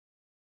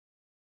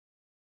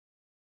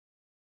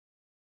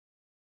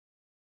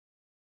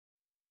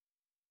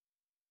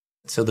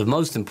So the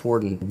most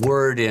important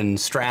word in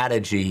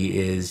strategy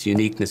is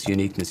uniqueness,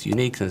 uniqueness,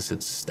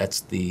 uniqueness.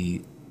 That's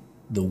the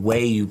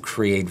way you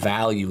create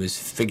value is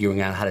figuring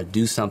out how to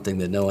do something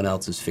that no one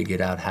else has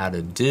figured out how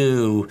to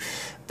do.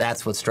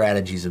 That's what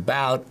strategy is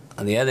about.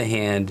 On the other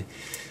hand,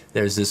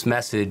 there's this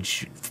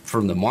message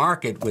from the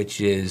market, which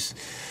is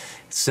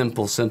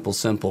simple, simple,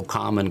 simple,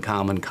 common,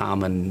 common,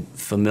 common,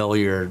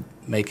 familiar,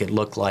 make it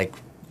look like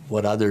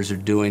what others are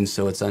doing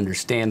so it's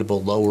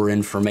understandable, lower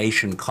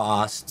information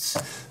costs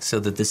so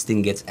that this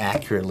thing gets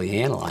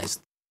accurately analyzed.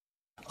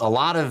 A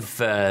lot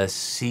of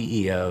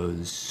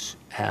CEOs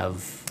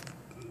have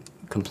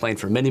complained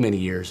for many, many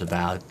years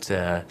about,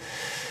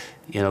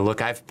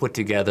 look, I've put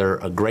together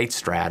a great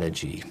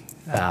strategy.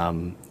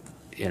 I'm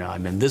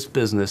in this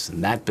business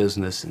and that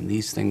business, and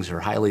these things are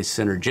highly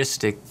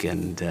synergistic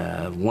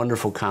and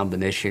wonderful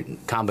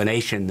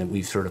combination that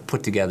we've sort of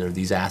put together,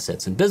 these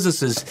assets and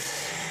businesses.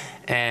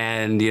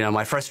 And,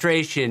 my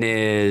frustration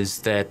is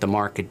that the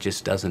market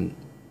just doesn't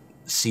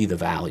see the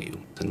value.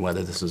 And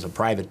whether this is a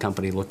private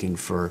company looking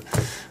for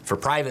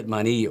private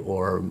money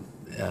or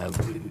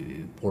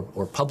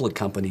public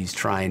companies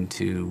trying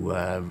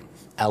to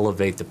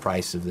elevate the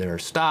price of their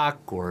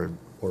stock or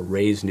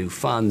raise new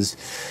funds,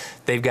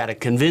 they've got to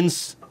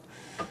convince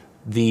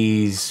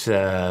these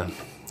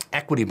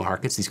equity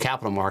markets, these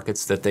capital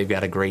markets, that they've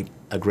got a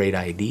great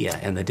idea.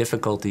 And the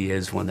difficulty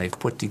is when they've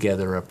put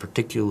together a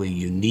particularly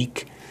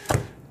unique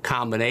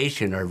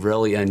combination or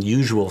really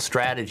unusual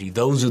strategy,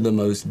 those are the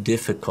most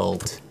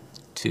difficult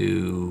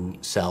to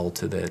sell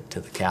to the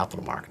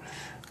capital market.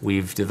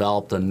 We've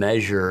developed a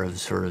measure of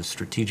sort of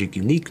strategic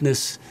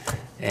uniqueness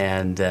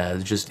and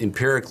just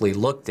empirically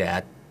looked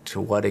at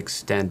to what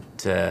extent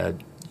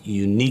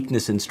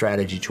uniqueness in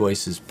strategy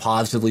choice is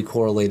positively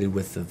correlated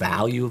with the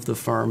value of the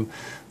firm,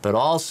 but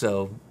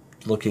also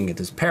looking at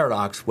this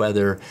paradox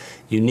whether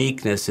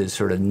uniqueness is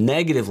sort of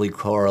negatively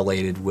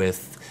correlated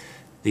with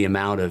the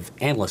amount of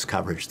analyst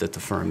coverage that the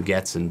firm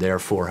gets and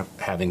therefore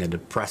having a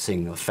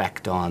depressing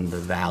effect on the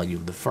value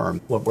of the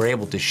firm. What we're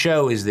able to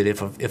show is that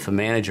if a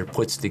manager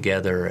puts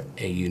together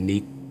a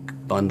unique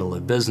bundle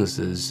of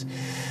businesses,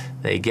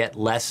 they get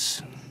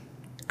less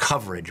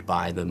coverage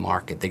by the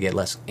market, they get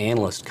less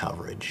analyst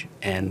coverage,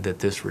 and that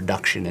this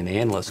reduction in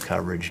analyst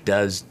coverage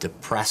does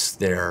depress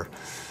their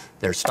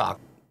stock.